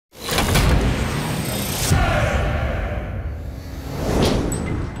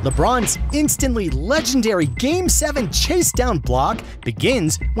LeBron's instantly legendary Game 7 Chasedown block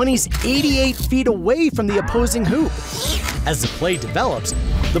begins when he's 88 feet away from the opposing hoop. As the play develops,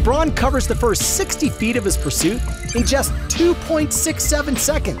 LeBron covers the first 60 feet of his pursuit in just 2.67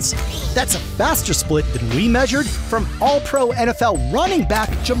 seconds. That's a faster split than we measured from All-Pro NFL running back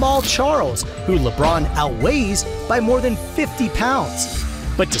Jamal Charles, who LeBron outweighs by more than 50 pounds.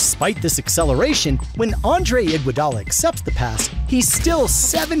 But despite this acceleration, when Andre Iguodala accepts the pass, he's still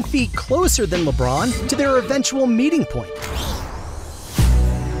 7 feet closer than LeBron to their eventual meeting point.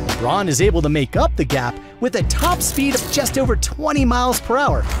 LeBron is able to make up the gap with a top speed of just over 20 miles per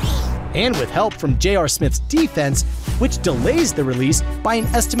hour, and with help from J.R. Smith's defense, which delays the release by an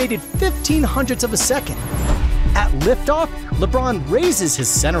estimated 0.15 of a second. At liftoff, LeBron raises his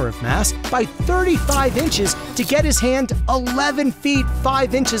center of mass by 35 inches to get his hand 11 feet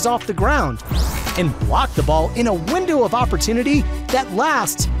 5 inches off the ground and block the ball in a window of opportunity that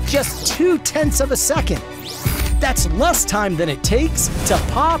lasts just 0.2 of a second. That's less time than it takes to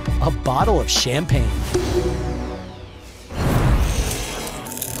pop a bottle of champagne.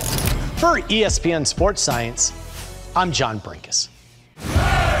 For ESPN Sports Science, I'm John Brinkus.